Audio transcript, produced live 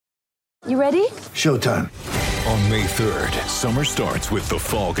You ready? Showtime. On May 3rd, summer starts with The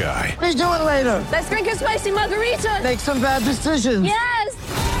Fall Guy. Let's do it later. Let's drink a spicy margarita. Make some bad decisions.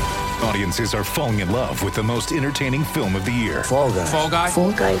 Yes! Audiences are falling in love with the most entertaining film of the year. Fall Guy. Fall Guy?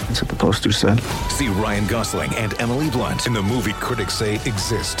 Fall Guy. That's what the poster said. See Ryan Gosling and Emily Blunt in the movie critics say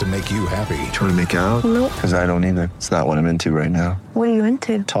exists to make you happy. Trying to make it out? Nope. Because I don't either. It's not what I'm into right now. What are you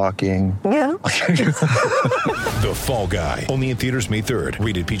into? Talking. Yeah. The Fall Guy. Only in theaters May 3rd.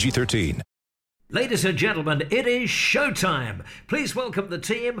 Rated PG-13. Ladies and gentlemen, it is showtime. Please welcome the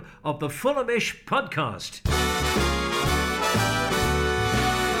team of the Fulhamish podcast.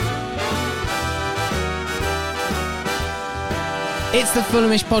 It's the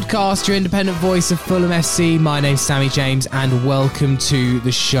Fulhamish podcast, your independent voice of Fulham FC. My name's Sammy James and welcome to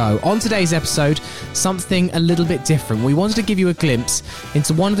the show. On today's episode, something a little bit different. We wanted to give you a glimpse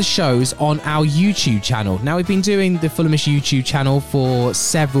into one of the shows on our YouTube channel. Now, we've been doing the Fulhamish YouTube channel for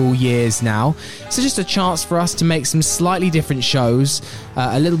several years now, so just a chance for us to make some slightly different shows,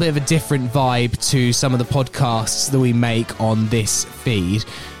 a little bit of a different vibe to some of the podcasts that we make on this feed.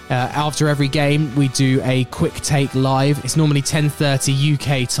 After every game, we do a quick take live. It's normally 10:30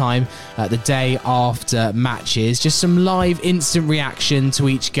 UK time, the day after matches. Just some live instant reaction to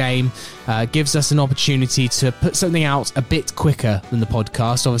each game. Gives us an opportunity to put something out a bit quicker than the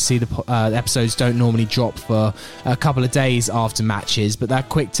podcast. Obviously, the episodes don't normally drop for a couple of days after matches, but that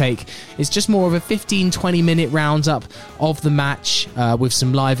quick take is just more of a 15-20 minute roundup of the match with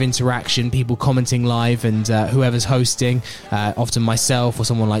some live interaction, people commenting live, and whoever's hosting, often myself or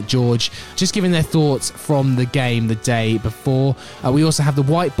someone like George, just giving their thoughts from the game the day before. We also have the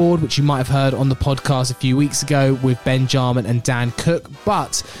whiteboard, which you might have heard on the podcast a few weeks ago with Ben Jarman and Dan Cook,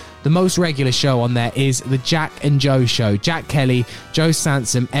 but the most regular show on there is the Jack and Joe show. Jack Kelly, Joe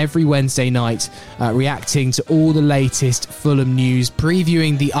Sansom, every Wednesday night, reacting to all the latest Fulham news,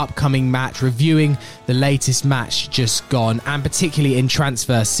 previewing the upcoming match, reviewing the latest match just gone, and particularly in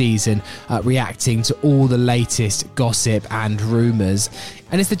transfer season, reacting to all the latest gossip and rumours.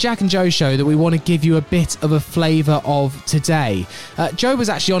 And it's the Jack and Joe show that we want to give you a bit of a flavour of today. Joe was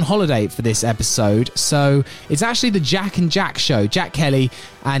actually on holiday for this episode, so it's actually the Jack and Jack show. Jack Kelly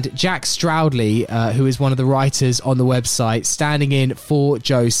and Jack Stroudley, who is one of the writers on the website, standing in for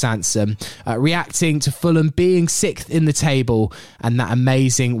Joe Sansom, reacting to Fulham being 6th in the table and that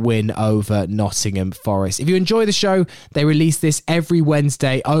amazing win over Nottingham Forest. If you enjoy the show, they release this every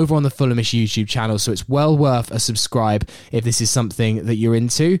Wednesday over on the Fulhamish YouTube channel, so it's well worth a subscribe if this is something that you're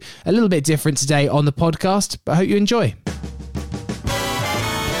into. A little bit different today on the podcast, but I hope you enjoy.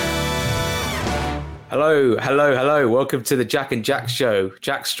 Hello. Welcome to the Jack and Jack show.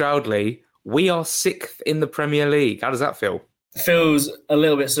 Jack Stroudley, we are 6th in the Premier League. How does that feel? Feels a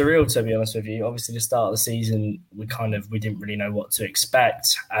little bit surreal, to be honest with you. Obviously, the start of the season, we didn't really know what to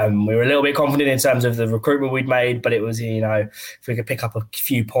expect. We were a little bit confident in terms of the recruitment we'd made, but it was, if we could pick up a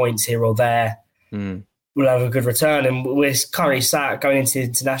few points here or there, we'll have a good return. And we're currently sat going into the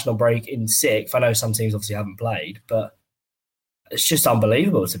international break in 6th. I know some teams obviously haven't played, but it's just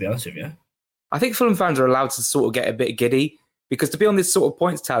unbelievable, to be honest with you. I think Fulham fans are allowed to sort of get a bit giddy, because to be on this sort of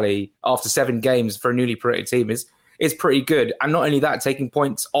points tally after 7 games for a newly promoted team is pretty good. And not only that, taking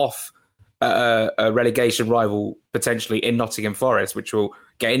points off a relegation rival potentially in Nottingham Forest, which we'll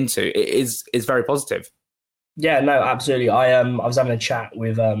get into, it is very positive. Yeah, no, absolutely. I was having a chat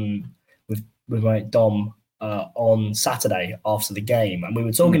with my mate Dom on Saturday after the game, and we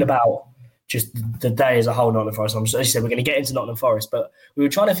were talking about just the day as a whole, Nottingham Forest. As you said, we're going to get into Nottingham Forest, but we were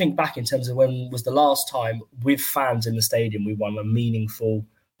trying to think back in terms of when was the last time with fans in the stadium we won a meaningful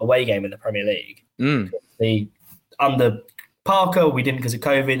away game in the Premier League. Under Parker, we didn't because of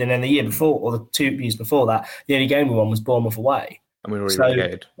COVID, and then the year before, or the 2 years before that, the only game we won was Bournemouth away. And we were already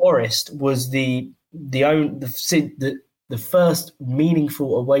relegated. Forest was the first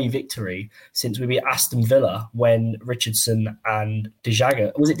meaningful away victory since we beat Aston Villa when Richardson and De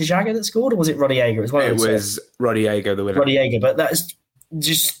Jager. Was it De Jager that scored, or was it Rodallega? It was Rodallega the winner. Rodallega, but it's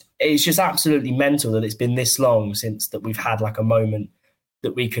just absolutely mental that it's been this long since that we've had like a moment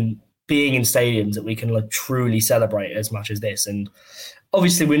that we can, being in stadiums, that we can like truly celebrate as much as this. And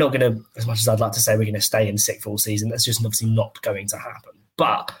obviously we're not going to, as much as I'd like to say we're going to stay in 6th all season, that's just obviously not going to happen.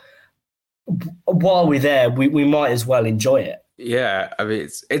 But while we're there, we might as well enjoy it. Yeah, I mean,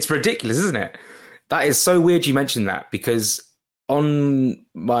 it's ridiculous, isn't it? That is so weird you mentioned that, because on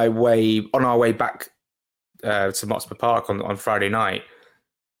our way back to Motspur Park on Friday night,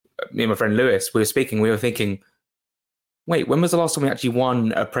 me and my friend Lewis, we were thinking, wait, when was the last time we actually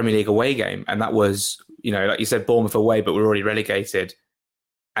won a Premier League away game? And that was, like you said, Bournemouth away, but we're already relegated.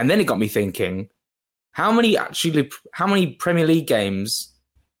 And then it got me thinking, how many Premier League games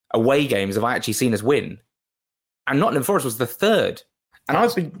away games have I actually seen us win? And Nottingham Forest was the third. And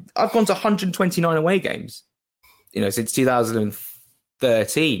I've gone to 129 away games, since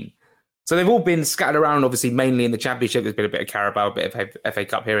 2013. So they've all been scattered around, obviously, mainly in the Championship. There's been a bit of Carabao, a bit of FA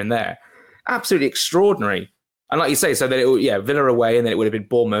Cup here and there. Absolutely extraordinary. And like you say, so then Villa away, and then it would have been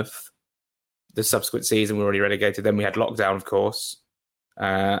Bournemouth. The subsequent season, we were already relegated. Then we had lockdown, of course.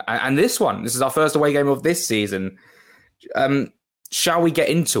 And this is our first away game of this season. Shall we get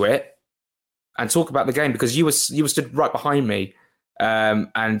into it and talk about the game? Because you were stood right behind me.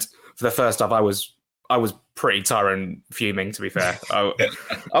 And for the first half, I was pretty tired and fuming, to be fair.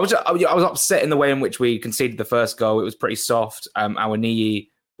 I was upset in the way in which we conceded the first goal. It was pretty soft. Awoniyi,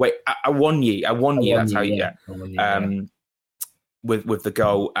 that's how you get. With the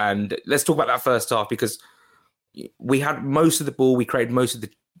goal. And let's talk about that first half, because we had most of the ball. We created most of the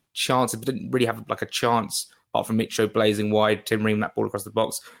chances, but didn't really have like a chance apart from Micho blazing wide, Tim Ream that ball across the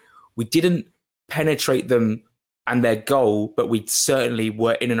box. We didn't penetrate them and their goal, but we certainly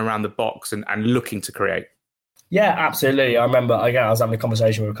were in and around the box and looking to create. Yeah, absolutely. I remember, again, I was having a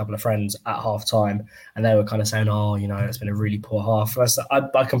conversation with a couple of friends at half time, and they were kind of saying, it's been a really poor half.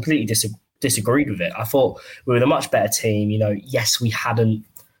 I completely disagreed with it. I thought we were the much better team. Yes, we hadn't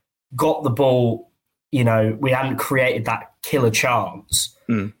got the ball, we hadn't created that killer chance.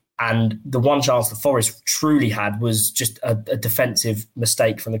 And the one chance the Forest truly had was just a defensive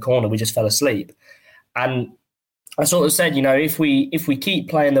mistake from the corner. We just fell asleep. And I sort of said, if we keep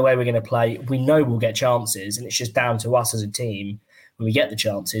playing the way we're going to play, we know we'll get chances, and it's just down to us as a team. When we get the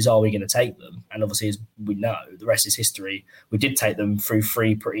chances, are we going to take them? And obviously, as we know, the rest is history. We did take them through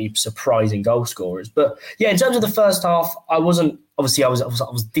 3 pretty surprising goal scorers. But yeah, in terms of the first half, I was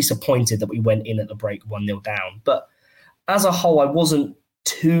disappointed that we went in at the break 1-0 down. But as a whole, I wasn't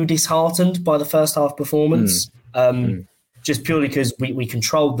too disheartened by the first half performance, just purely because we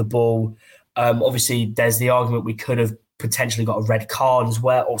controlled the ball. Obviously, there's the argument we could have potentially got a red card as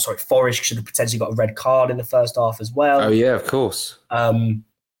well. Forest should have potentially got a red card in the first half as well. Oh, yeah, of course. And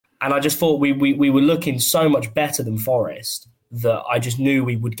I just thought we were looking so much better than Forest that I just knew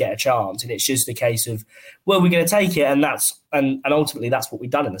we would get a chance. And it's just a case of, we're going to take it. And ultimately, that's what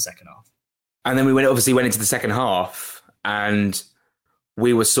we've done in the second half. And then we went into the second half, and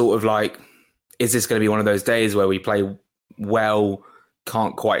we were sort of like, is this going to be one of those days where we play well,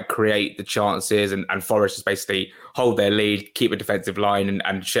 can't quite create the chances, and Forest just basically hold their lead, keep a defensive line,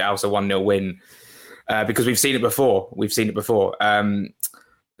 and shit house a 1-0 win? Because we've seen it before.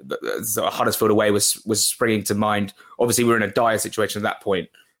 So Huddersfield away was springing to mind. Obviously, we were in a dire situation at that point.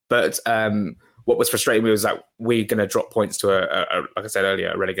 But what was frustrating me was that we're going to drop points to a like I said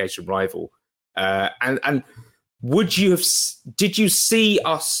earlier, a relegation rival. And did you see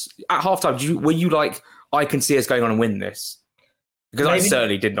us at halftime? Were you like, I can see us going on and win this? Because I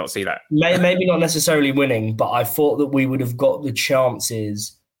certainly did not see that. Maybe not necessarily winning, but I thought that we would have got the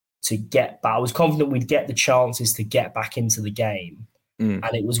chances to get back. I was confident we'd get the chances to get back into the game. And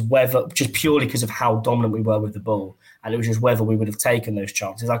it was whether, just purely because of how dominant we were with the ball, and it was just whether we would have taken those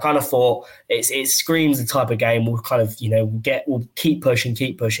chances. I kind of thought it screams the type of game we'll kind of, we'll keep pushing,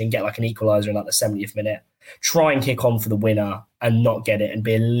 get like an equaliser in like the 70th minute, try and kick on for the winner and not get it, and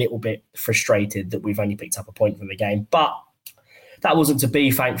be a little bit frustrated that we've only picked up a point from the game. But that wasn't to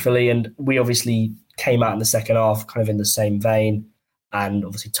be, thankfully, and we obviously came out in the second half kind of in the same vein. And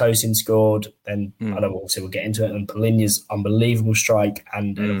obviously Tosin scored. Then I know we'll get into it. And Palinha's unbelievable strike,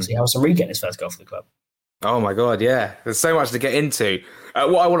 and obviously Harrison Reed getting his first goal for the club. Oh my God, yeah. There's so much to get into.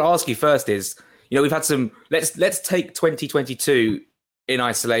 What I want to ask you first is, we've had some. Let's take 2022 in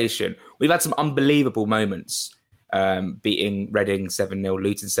isolation. We've had some unbelievable moments, beating Reading 7-0,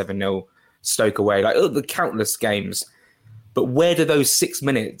 Luton 7-0, Stoke away, like the countless games. But where do those 6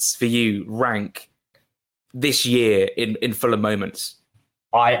 minutes for you rank this year in Fulham moments?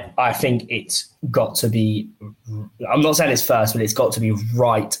 I think it's got to be, I'm not saying it's first, but it's got to be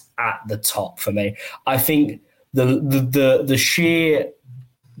right at the top for me. I think the sheer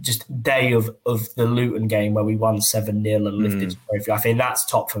just day of the Luton game where we won 7-0 and lifted the trophy, I think that's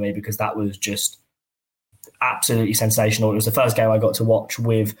top for me, because that was just absolutely sensational. It was the first game I got to watch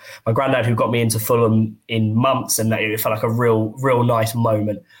with my granddad, who got me into Fulham in months, and it felt like a real nice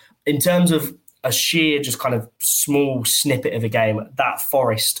moment. In terms of a sheer just kind of small snippet of a game, that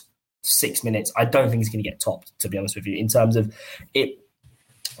Forest 6 minutes, I don't think it's going to get topped, to be honest with you. In terms of it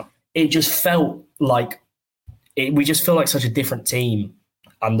just felt like we just feel like such a different team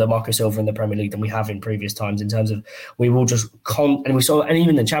under Marco Silva in the Premier League than we have in previous times, in terms of we will just and even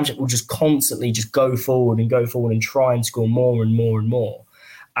in the Championship, we'll just constantly just go forward and try and score more and more and more.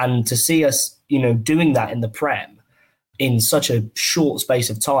 And to see us, doing that in the Prem, in such a short space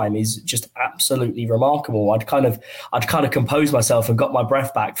of time is just absolutely remarkable. I'd kind of composed myself and got my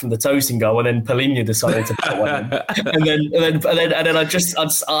breath back from the Tosin goal, and then Palhinha decided to put one in. and then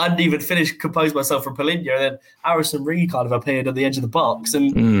I hadn't even finished composed myself from Palhinha, and then Harrison Reed kind of appeared at the edge of the box,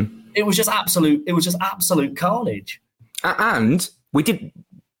 and it was just absolute carnage. And we did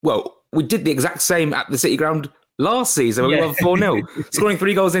the exact same at the City Ground last season when we won 4-0, scoring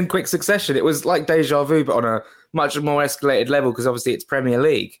 3 goals in quick succession. It was like deja vu, but on a much more escalated level, because obviously it's Premier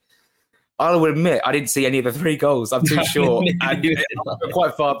League. I will admit I didn't see any of the 3 goals. I'm too short and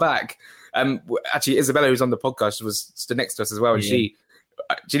quite far back. Actually, Isabella, who's on the podcast, was stood next to us as well, and she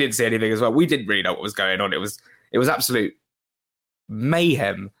didn't see anything as well. We didn't really know what was going on. It was absolute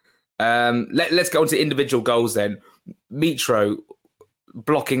mayhem. Let's go on to individual goals then. Mitro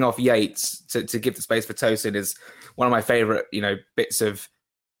blocking off Yates to give the space for Tosin is one of my favourite, bits of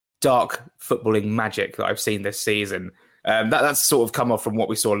dark footballing magic that I've seen this season. That's sort of come off from what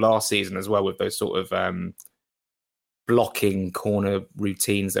we saw last season as well, with those sort of blocking corner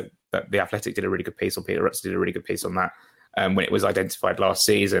routines that the Athletic did a really good piece on. Peter Rutz did a really good piece on that when it was identified last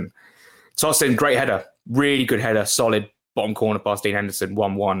season. Tosin, great header, really good header, solid bottom corner past Dean Henderson,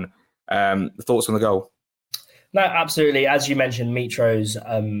 1-1. Thoughts on the goal? No, absolutely. As you mentioned, Mitro's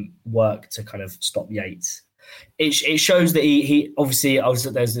work to kind of stop Yates. It shows that he obviously,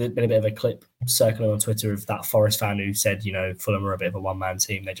 there's been a bit of a clip circling on Twitter of that Forest fan who said, Fulham are a bit of a one-man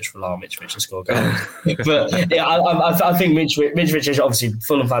team. They just rely on Mitrovic to score goals. But yeah, I think Mitrovic is obviously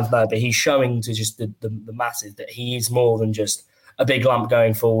Fulham fans know, but he's showing to just the masses that he is more than just a big lump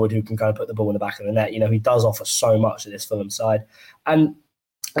going forward who can kind of put the ball in the back of the net. He does offer so much to this Fulham side. And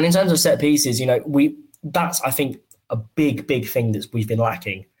in terms of set pieces, that's, I think, a big thing that we've been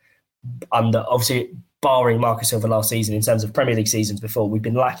lacking under, obviously, barring Marco Silva last season. In terms of Premier League seasons before, we've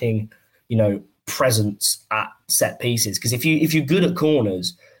been lacking, presence at set pieces. Because if you're good at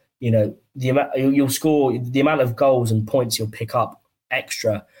corners, you'll score, the amount of goals and points you'll pick up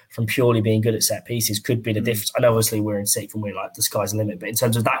extra from purely being good at set pieces could be the difference. I know obviously we're in 6th and we're like the sky's the limit, but in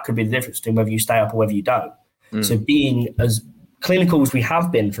terms of that could be the difference between whether you stay up or whether you don't. So being as clinical as we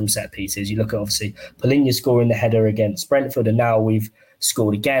have been from set pieces, you look at obviously Palhinha scoring the header against Brentford, and now we've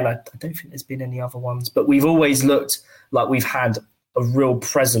scored again. I don't think there's been any other ones, but we've always looked like we've had a real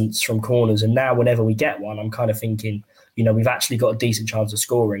presence from corners, and now whenever we get one, I'm kind of thinking, we've actually got a decent chance of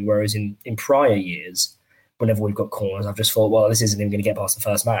scoring, whereas in prior years, whenever we've got corners, I've just thought, well, this isn't even going to get past the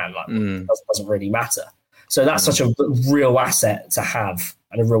first man. It doesn't really matter. So that's such a real asset to have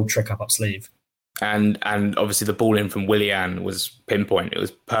and a real trick up sleeve. And obviously the ball in from Willian was pinpoint. It was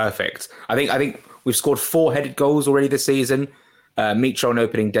perfect. I think we've scored 4 headed goals already this season. Mitro on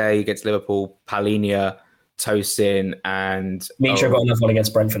opening day against Liverpool, Palhinha, Tosin, and Mitro got another one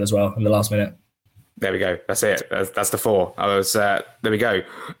against Brentford as well in the last minute. There we go. That's it. That's the 4. There we go.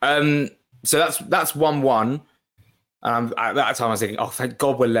 So that's 1-1. At that time, I was thinking, oh, thank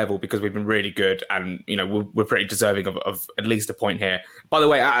God we're level, because we've been really good, and we're pretty deserving of at least a point here. By the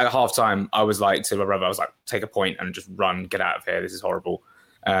way, at half time, I was like to my brother, I was like, take a point and just run, get out of here. This is horrible.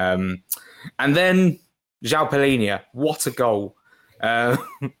 And then João Palhinha, what a goal!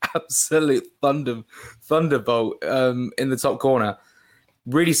 Absolute thunderbolt in the top corner.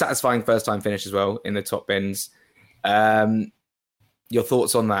 Really satisfying first time finish as well in the top bins. Your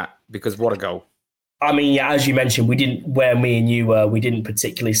thoughts on that? Because what a goal! I mean, yeah, as you mentioned, where me and you were, we didn't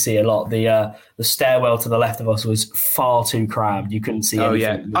particularly see a lot. The stairwell to the left of us was far too crammed. You couldn't see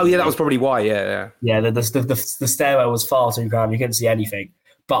anything. Oh, yeah, that was probably why, yeah. Yeah, the stairwell was far too crammed. You couldn't see anything.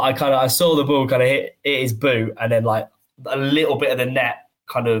 But I saw the ball kind of hit his boot, and then like a little bit of the net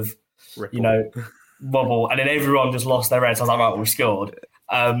kind of, wobble, and then everyone just lost their heads. I was like, right, we've scored.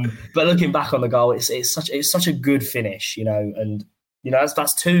 But looking back on the goal, it's such a good finish, and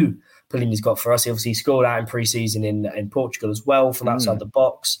that's 2 Palhinha's got for us. He obviously scored out in pre-season in Portugal as well from outside the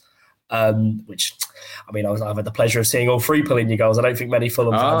box, which, I mean, I've had the pleasure of seeing all 3 Palhinha goals. I don't think many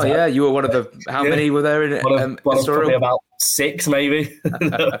Fulham fans. Oh, yeah, you were one of the... How many were there in it? Probably about 6, maybe,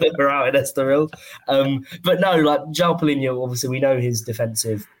 that were out in Estoril. But no, like, João Palhinha, obviously, we know his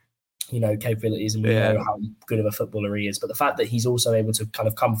defensive capabilities, and we know how good of a footballer he is. But the fact that he's also able to kind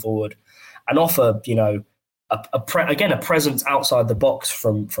of come forward and offer, a presence outside the box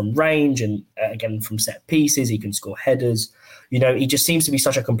from range, and again from set pieces, he can score headers. He just seems to be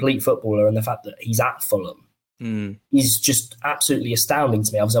such a complete footballer, and the fact that he's at Fulham is just absolutely astounding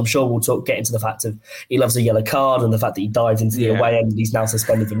to me. Obviously, I'm sure we'll get into the fact of he loves a yellow card and the fact that he dived into the away end and he's now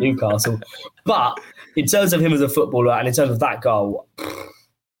suspended for Newcastle. But in terms of him as a footballer and in terms of that goal,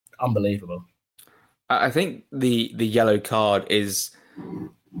 unbelievable. I think the yellow card is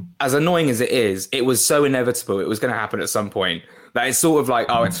as annoying as it is, it was so inevitable. It was going to happen at some point. That it's sort of like,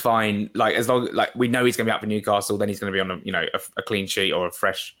 oh, it's fine. Like as long like we know he's going to be out for Newcastle, then he's going to be on a clean sheet or a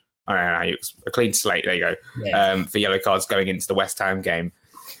fresh, I don't know, a clean slate. There you go. Yeah. For yellow cards going into the West Ham game.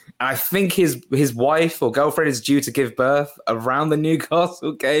 And I think his wife or girlfriend is due to give birth around the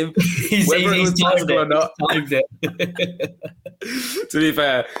Newcastle game. Whether it was possible or not. To be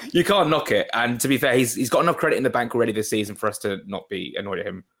fair, you can't knock it. And to be fair, he's got enough credit in the bank already this season for us to not be annoyed at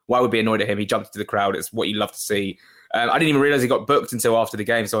him. Why would we be annoyed at him? He jumped into the crowd. It's what you love to see. I didn't even realise he got booked until after the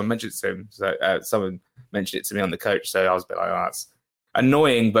game. Someone mentioned it to him. So someone mentioned it to me on the coach. So I was a bit like, oh, that's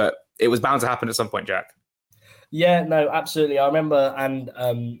annoying, but it was bound to happen at some point, Jack. Yeah, no, absolutely. I remember, and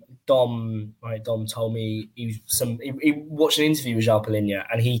Dom told me he watched an interview with João Palhinha,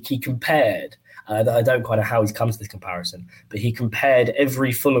 and he compared. I don't quite know how he's come to this comparison, but he compared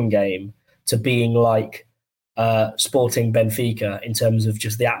every Fulham game to being like Sporting Benfica in terms of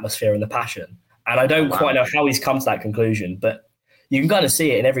just the atmosphere and the passion. And I don't quite know how he's come to that conclusion, but you can kind of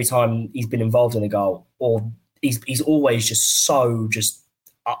see it in every time he's been involved in a goal, or he's always just so just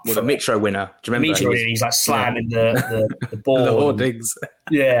up for the Mitro winner. Do you remember? He's like slamming the ball. The hoardings.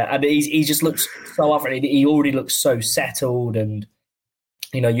 Yeah, and he just looks so up for it. He already looks so settled, and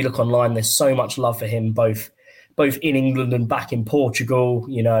you look online. There's so much love for him, both in England and back in Portugal.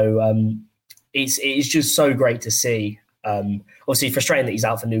 It's just so great to see. Obviously frustrating that he's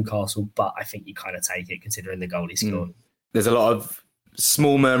out for Newcastle, but I think you kind of take it considering the goal he scored. There's a lot of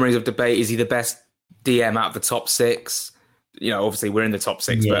small murmurings of debate. Is he the best DM out of the top six? Obviously we're in the top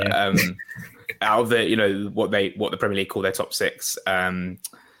six, yeah. But out of the what the Premier League call their top six,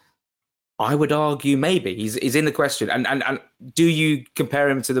 I would argue maybe he's in the question. And do you compare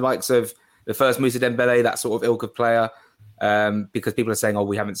him to the likes of the first Moussa Dembele, that sort of ilk of player? Because people are saying, oh,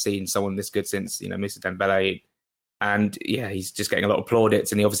 we haven't seen someone this good since Moussa Dembele. And yeah, he's just getting a lot of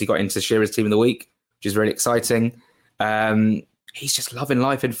plaudits, and he obviously got into Shearer's team of the week, which is really exciting. He's just loving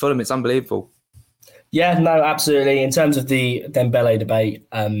life in Fulham. It's unbelievable. Yeah, no, absolutely. In terms of the Dembele debate,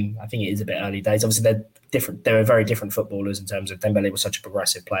 I think it is a bit early days. Obviously, they're different. They're very different footballers in terms of Dembele was such a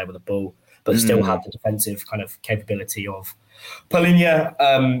progressive player with the ball, but still had the defensive kind of capability of Palhinha,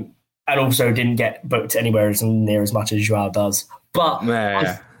 and also didn't get booked anywhere as near as much as João does. But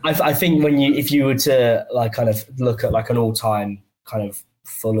I think if you were to like kind of look at like an all-time kind of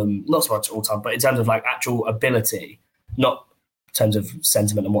Fulham, not so much all-time, but in terms of like actual ability, not in terms of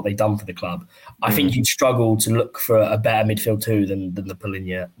sentiment and what they've done for the club, I think you'd struggle to look for a better midfield two than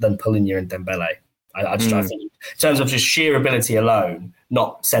Palhinha and Dembele. I think in terms of just sheer ability alone,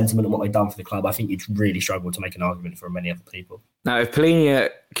 not sentiment and what they've done for the club, I think you'd really struggle to make an argument for many other people. Now, if Palhinha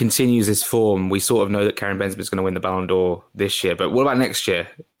continues his form, we sort of know that Karim Benzema is going to win the Ballon d'Or this year. But what about next year?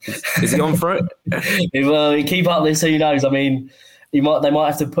 Is he on for it? Well, you keep up this, who knows? I mean, they might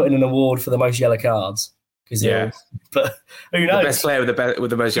have to put in an award for the most yellow cards. Yeah, but who knows? The best player with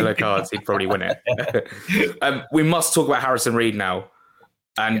the most yellow cards, he'd probably win it. We must talk about Harrison Reed now.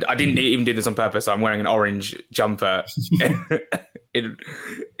 And I didn't even do this on purpose. I'm wearing an orange jumper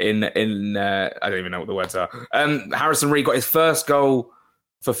in I don't even know what the words are. Harrison Reed got his first goal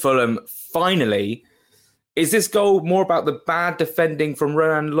for Fulham. Finally, is this goal more about the bad defending from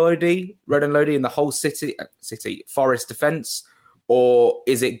Ronan Lodi and the whole City Forest defence, or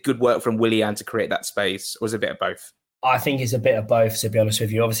is it good work from Willian to create that space, or is it a bit of both? I think it's a bit of both, to be honest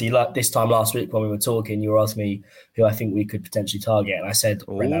with you. Obviously, like this time last week when we were talking, you were asking me who I think we could potentially target, and I said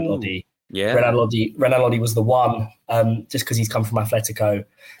Renan Lodi. Yeah, Renan Lodi was the one, just because he's come from Atletico.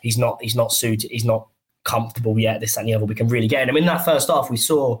 He's not suited. He's not comfortable yet. This, that, and the other. We can really get him. In that first half, we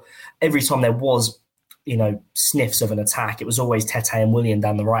saw every time there was, sniffs of an attack, it was always Tete and Willian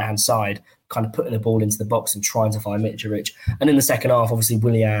down the right hand side, kind of putting the ball into the box and trying to find Mitrovic. And in the second half, obviously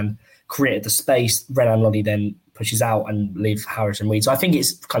Willian created the space. Renan Lodi then pushes out and leaves Harrison Reed. So I think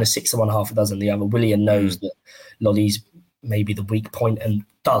it's kind of 6 to 1, half a dozen the other. Willian knows that Lodi's maybe the weak point and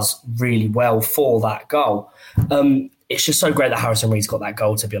does really well for that goal. It's just so great that Harrison Reed's got that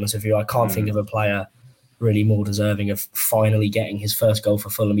goal, to be honest with you. I can't think of a player really more deserving of finally getting his first goal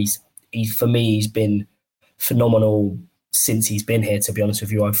for Fulham. For me, he's been phenomenal since he's been here, to be honest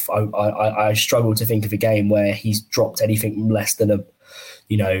with you. I struggle to think of a game where he's dropped anything less than a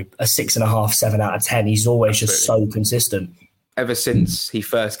 6.5, 7 out of 10. He's always just so consistent. Ever since he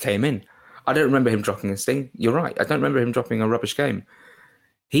first came in, I don't remember him dropping a sting. You're right. I don't remember him dropping a rubbish game.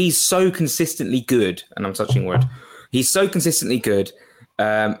 He's so consistently good, and I'm touching wood. He's so consistently good,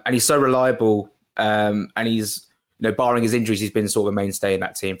 and he's so reliable, and he's, barring his injuries, he's been sort of a mainstay in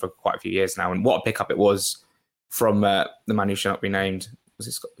that team for quite a few years now. And what a pickup it was from the man who shall not be named. Was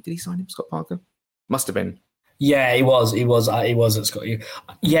it Scott? Did he sign him, Scott Parker? Must have been. Yeah, he was at Scotland.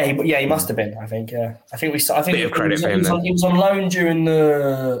 He must have been. I think. I think Bit of credit for him. He was on loan during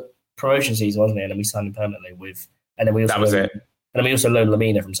the promotion season, wasn't he? And then we signed him permanently that was it. And then we also loaned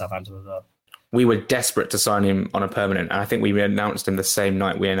Lamina from Southampton as well. We were desperate to sign him on a permanent, and I think we announced him the same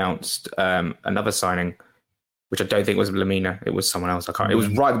night we announced another signing, which I don't think was Lamina. It was someone else. It was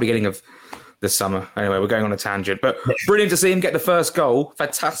right at the beginning of the summer. Anyway, we're going on a tangent, but brilliant to see him get the first goal.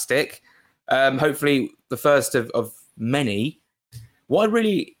 Fantastic. Hopefully the first of many. What I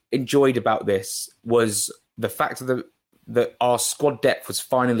really enjoyed about this was the fact that our squad depth was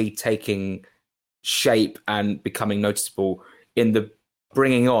finally taking shape and becoming noticeable in the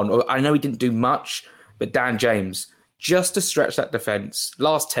bringing on. I know he didn't do much, but Dan James, just to stretch that defence,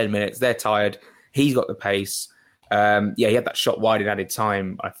 last 10 minutes, they're tired. He's got the pace. He had that shot wide in added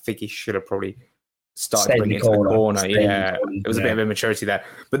time. I think he should have probably started bringing it to the corner. Yeah, it was a bit of immaturity there.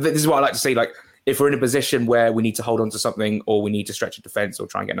 But this is what I like to see. Like, if we're in a position where we need to hold on to something or we need to stretch a defence or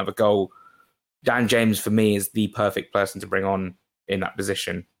try and get another goal, Dan James, for me, is the perfect person to bring on in that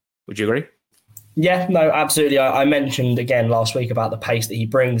position. Would you agree? Yeah, no, absolutely. I mentioned again last week about the pace that he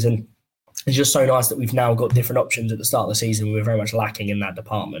brings, and it's just so nice that we've now got different options at the start of the season. We were very much lacking in that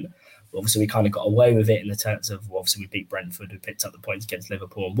department. Obviously, we kind of got away with it in the terms of, obviously, we beat Brentford, we picked up the points against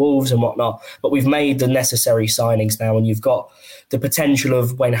Liverpool and Wolves and whatnot. But we've made the necessary signings now, and you've got the potential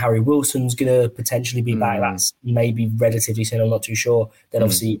of when Harry Wilson's going to potentially be back. That's maybe relatively soon, I'm not too sure. Then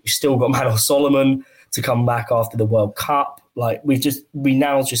obviously, we've still got Manor Solomon to come back after the World Cup. Like, we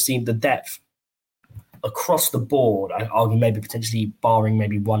now just see the depth across the board. I'd argue maybe potentially barring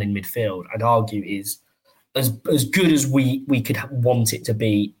maybe one in midfield, I'd argue is as good as we could want it to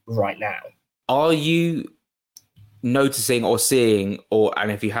be right now. Are you noticing or seeing,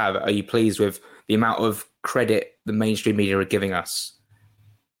 and if you have, are you pleased with the amount of credit the mainstream media are giving us?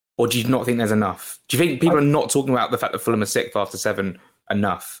 Or do you not think there's enough? Do you think people are not talking about the fact that Fulham are 6th after 7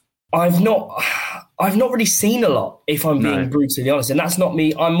 enough? I've not really seen a lot, if I'm being brutally honest. And that's not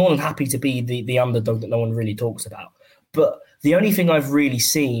me. I'm more than happy to be the underdog that no one really talks about. But the only thing I've really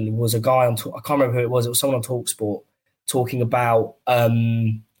seen was a guy on, I can't remember who it was someone on TalkSport talking about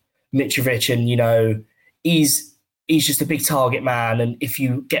Mitrovic, and, he's just a big target man. And if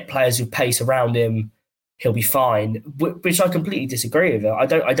you get players who pace around him, he'll be fine, which I completely disagree with.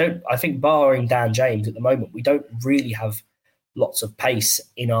 I think barring Dan James at the moment, we don't really have lots of pace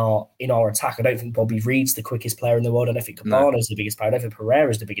in our attack. I don't think Bobby Reed's the quickest player in the world. I don't think Cabana's the biggest player. I don't think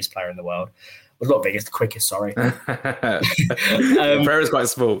Pereira's the biggest player in the world. Well, not biggest, the quickest, sorry. Pereira's quite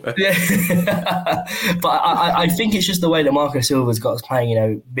small. Yeah. But I think it's just the way that Marco Silva's got us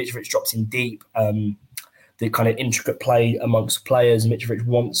playing. Mitrovic drops in deep, the kind of intricate play amongst players. Mitrovic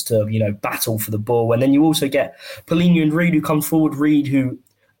wants to, battle for the ball. And then you also get Paulinho and Reed who come forward. Reed, who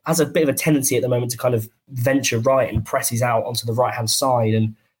has a bit of a tendency at the moment to kind of venture right and presses out onto the right-hand side.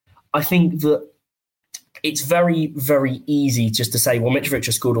 And I think that it's very, very easy just to say, well, Mitrovic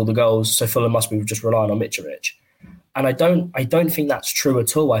has scored all the goals, so Fulham must be just relying on Mitrovic. And I don't think that's true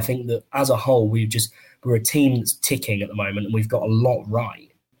at all. I think that as a whole, we're a team that's ticking at the moment, and we've got a lot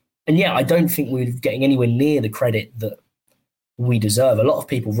right. And yeah, I don't think we're getting anywhere near the credit that we deserve. A lot of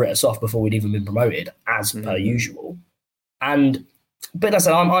people writ us off before we'd even been promoted, as per usual. But as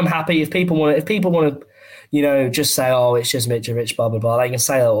I said, I'm happy if people want to, just say, oh, it's just Mitrovic, blah blah blah. They can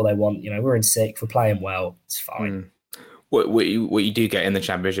say that all they want. We're in 6th, we're playing well, it's fine. What you do get in the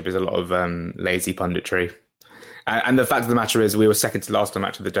Championship is a lot of lazy punditry, and the fact of the matter is, we were second to last on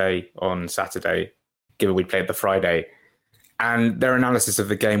Match of the Day on Saturday, given we played the Friday, and their analysis of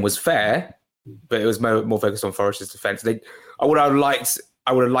the game was fair, but it was more focused on Forest's defence. I would have liked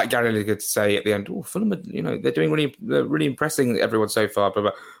Gary Lineker to say at the end, "Oh, Fulham, they're really impressing everyone so far."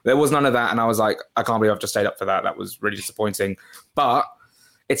 But there was none of that, and I was like, I can't believe I've just stayed up for that. That was really disappointing. But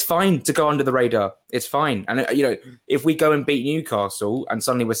it's fine to go under the radar. It's fine, and if we go and beat Newcastle and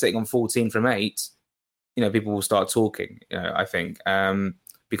suddenly we're sitting on 14 from 8, people will start talking. I think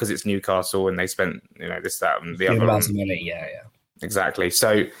because it's Newcastle and they spent this, that, and the other. Yeah, exactly.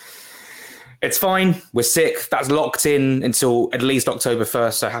 So. It's fine. We're 6th. That's locked in until at least October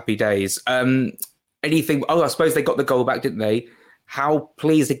 1st, so happy days. Anything? Oh, I suppose they got the goal back, didn't they? How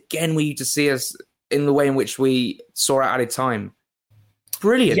pleased again were you to see us in the way in which we saw out added time?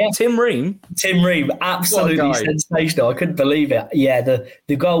 Brilliant. Yeah. Tim Ream, absolutely sensational. I couldn't believe it. Yeah,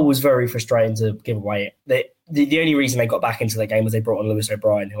 the goal was very frustrating to give away. The only reason they got back into the game was they brought on Lewis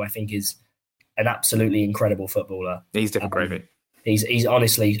O'Brien, who I think is an absolutely incredible footballer. He's different gravy. He's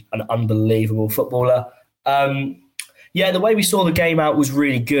honestly an unbelievable footballer. The way we saw the game out was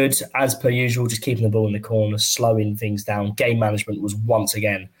really good, as per usual, just keeping the ball in the corner, slowing things down. Game management was once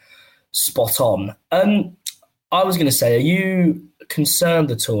again spot on. I was going to say, are you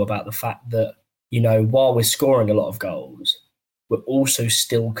concerned at all about the fact that, while we're scoring a lot of goals, we're also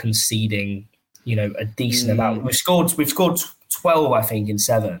still conceding, a decent amount? We've scored 12, I think, in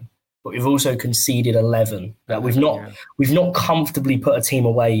 7, but we've also conceded 11. That we've not comfortably put a team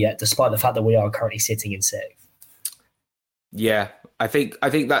away yet, despite the fact that we are currently sitting in 6th. Yeah, I think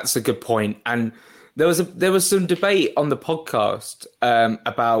that's a good point. And there was some debate on the podcast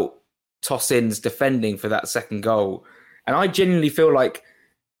about Tosin's defending for that second goal, and I genuinely feel like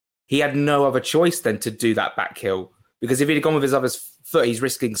he had no other choice than to do that back heel, because if he'd have gone with his other foot, he's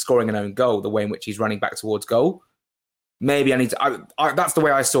risking scoring an own goal. The way in which he's running back towards goal, maybe I need to. That's the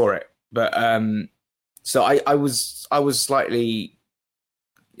way I saw it. But so I was slightly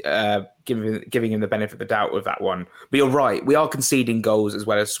giving him the benefit of the doubt with that one. But you're right, we are conceding goals as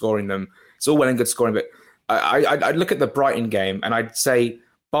well as scoring them. It's all well and good scoring, but I'd look at the Brighton game and I'd say,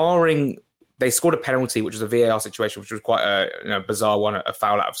 barring they scored a penalty, which was a VAR situation, which was quite a bizarre one, a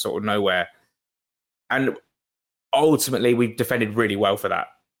foul out of sort of nowhere, and ultimately we defended really well for that.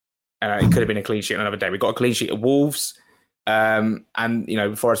 It could have been a clean sheet on another day. We got a clean sheet at Wolves, and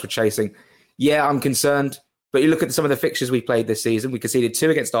Forest were chasing. Yeah, I'm concerned. But you look at some of the fixtures we played this season, we conceded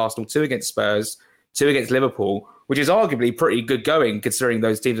 2 against Arsenal, 2 against Spurs, 2 against Liverpool, which is arguably pretty good going considering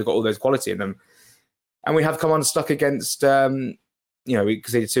those teams have got all those quality in them. And we have come unstuck against, we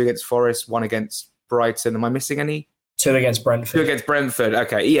conceded 2 against Forest, 1 against Brighton. Am I missing any? 2 against Brentford. 2 against Brentford.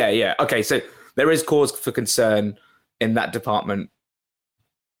 Okay, yeah. Okay, so there is cause for concern in that department.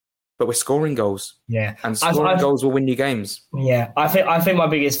 But we're scoring goals. Yeah. And scoring goals will win you games. Yeah, I think my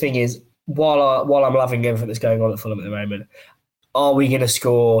biggest thing is, while I'm loving everything that's going on at Fulham at the moment, are we going to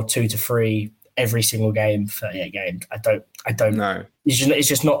score 2 to 3 every single game, 38 games? I don't know. It's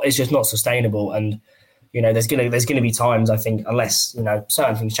just not sustainable. And there's gonna be times, I think, unless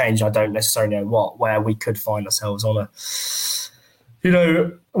certain things change, I don't necessarily know what, where we could find ourselves on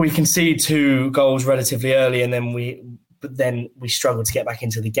we concede 2 goals relatively early, and then we struggle to get back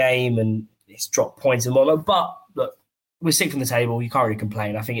into the game, and it's dropped points and whatnot. But look, we're 6th in the table. You can't really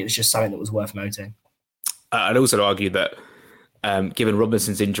complain. I think it was just something that was worth noting. I'd also argue that given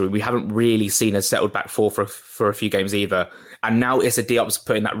Robinson's injury, we haven't really seen a settled back 4 for a few games either. And now Issa Diop's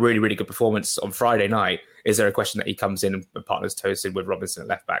putting that really, really good performance on Friday night. Is there a question that he comes in and partners Tosin with Robinson at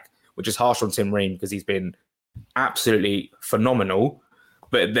left back, which is harsh on Tim Ream because he's been absolutely phenomenal.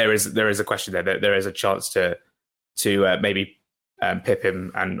 But there is a question there that there is a chance to maybe pip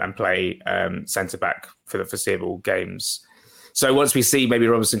him and play centre back for the foreseeable games. So once we see maybe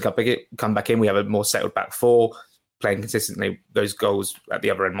Robinson come back in, we have a more settled back 4 playing consistently. Those goals at the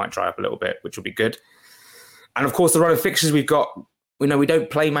other end might dry up a little bit, which will be good. And of course, the run of fixtures we've got, we don't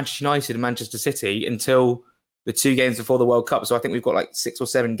play Manchester United and Manchester City until the 2 games before the World Cup. So I think we've got like 6 or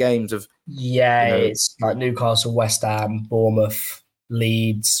 7 games of it's like Newcastle, West Ham, Bournemouth,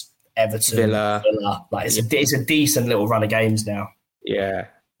 Leeds, Everton, Villa. Like it's a decent little run of games now. Yeah,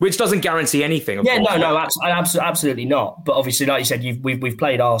 which doesn't guarantee anything. Of course. No, absolutely not. But obviously, like you said, we've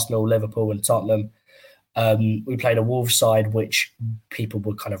played Arsenal, Liverpool, and Tottenham. We played a Wolves side, which people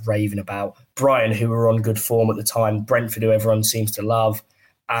were kind of raving about. Brighton, who were on good form at the time. Brentford, who everyone seems to love.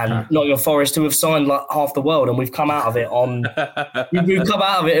 And Nottingham Forest, who have signed like half the world, and we've come out of it we've come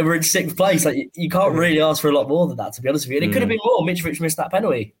out of it and we're in 6th place. Like you can't really ask for a lot more than that, to be honest with you. And it could have been more. Mitrovic missed that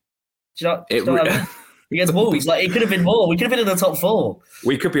penalty. Do you know what I mean? Against Wolves, like it could have been more. We could have been in the top 4.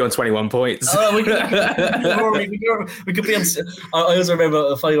 We could be on 21 points. We could be on. I also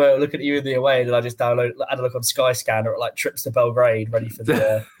remember a funny way of looking at you in the away, and I just had a look on Skyscanner at like trips to Belgrade, ready for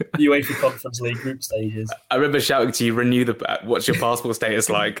the UEFA Conference League group stages. I remember shouting to you, "Renew what's your passport status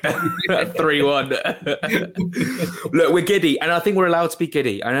like?" 3-1. Look, we're giddy, and I think we're allowed to be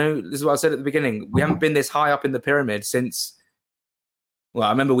giddy. I know this is what I said at the beginning. We haven't been this high up in the pyramid since. Well,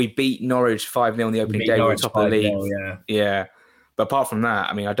 I remember we beat Norwich 5-0 in the opening day. We were top of the league. Yeah. But apart from that,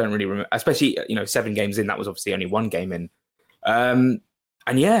 I mean, I don't really remember, especially, 7 games in, that was obviously only 1 game in. And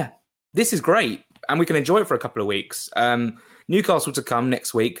yeah, this is great. And we can enjoy it for a couple of weeks. Newcastle to come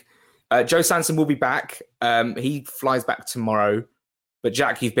next week. Joe Sanson will be back. He flies back tomorrow. But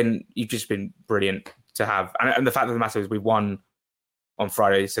Jack, you've just been brilliant to have. And the fact of the matter is we won on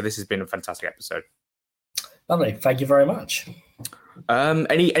Friday. So this has been a fantastic episode. Lovely. Thank you very much.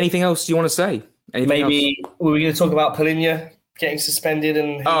 Anything else you want to say? Maybe were we going to talk about Palhinha getting suspended?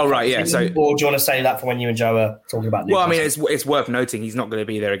 And right, yeah. So, or do you want to say that for when you and Joe are talking about Newcastle? Well, I mean, it's worth noting he's not going to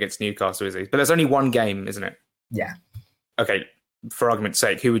be there against Newcastle, is he? But there's only 1 game, isn't it? Yeah. Okay. For argument's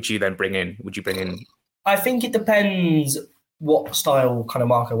sake, who would you then bring in? Would you bring in? I think it depends what style kind of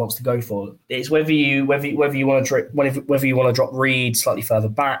Marco wants to go for. It's whether you want to drop Reed slightly further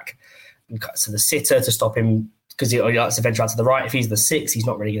back, so the sitter to stop him because he likes to venture out to the right. If he's the 6, he's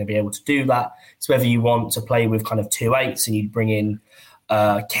not really going to be able to do that. It's whether you want to play with kind of 2 8s and you'd bring in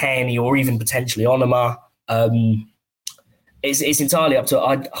Kenny or even potentially Onoma. It's entirely up to...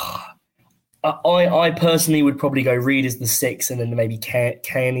 I personally would probably go Reed as the 6 and then maybe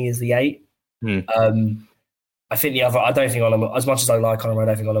Kenny as the 8. I think the other... I don't think Onoma... As much as I like Onoma, I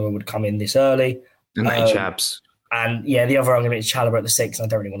don't think Onoma would come in this early. And Chabs. And yeah, the other argument is Chalobah at the 6, and I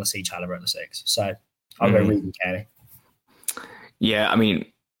don't really want to see Chalobah at the 6. So I'll go Reed and Kenny. Yeah, I mean,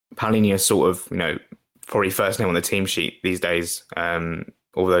 Palhinha is sort of, probably first name on the team sheet these days,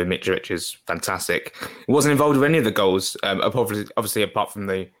 although Mitrovic is fantastic. He wasn't involved with any of the goals, obviously apart from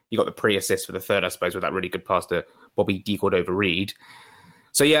you got the pre-assist for the third, I suppose, with that really good pass to Bobby De Cordova-Reid.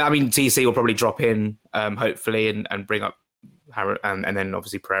 So yeah, I mean, TC will probably drop in, hopefully, and bring up Harry, and then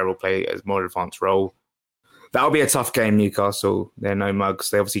obviously Pereira will play a more advanced role. That'll be a tough game, Newcastle. They're no mugs.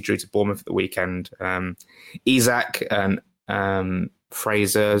 They obviously drew to Bournemouth at the weekend. Isak and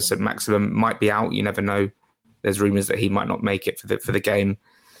Fraser, St. Maximum might be out. You never know. There's rumours that he might not make it for the game.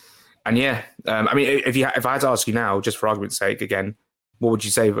 And yeah, I mean, if I had to ask you now, just for argument's sake, again, what would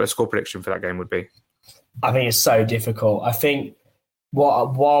you say a score prediction for that game would be? I think it's so difficult. I think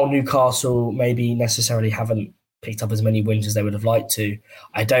while Newcastle maybe necessarily haven't picked up as many wins as they would have liked to,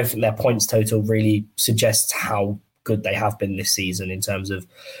 I don't think their points total really suggests how good they have been this season in terms of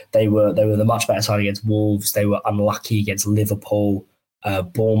they were the much better side against Wolves. They were unlucky against Liverpool.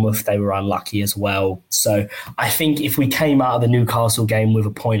 Bournemouth, they were unlucky as well. So I think if we came out of the Newcastle game with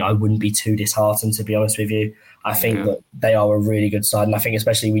a point, I wouldn't be too disheartened, to be honest with you. I think that they are a really good side. And I think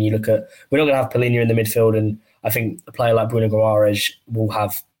especially when you look at, we're not going to have Palhinha in the midfield, and I think a player like Bruno Guimaraes will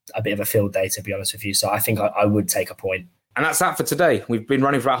have a bit of a field day, to be honest with you. So I think I would take a point. And that's that for today. We've been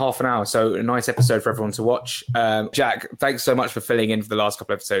running for about half an hour, so a nice episode for everyone to watch. Jack, thanks so much for filling in for the last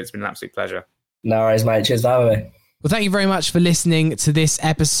couple of episodes. It's been an absolute pleasure. No worries, mate. Cheers for having me. Well, thank you very much for listening to this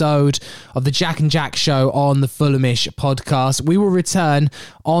episode of the Jack and Jack Show on the Fulhamish podcast. We will return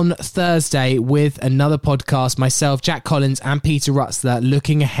on Thursday with another podcast, myself, Jack Collins and Peter Rutzler,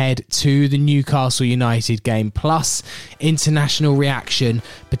 looking ahead to the Newcastle United game, plus international reaction,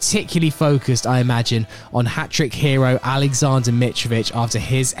 particularly focused, I imagine, on hat-trick hero Alexander Mitrovic after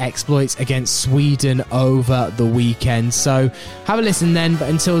his exploits against Sweden over the weekend. So have a listen then, but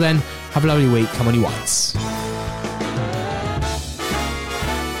until then, have a lovely week. Come on, you Whites.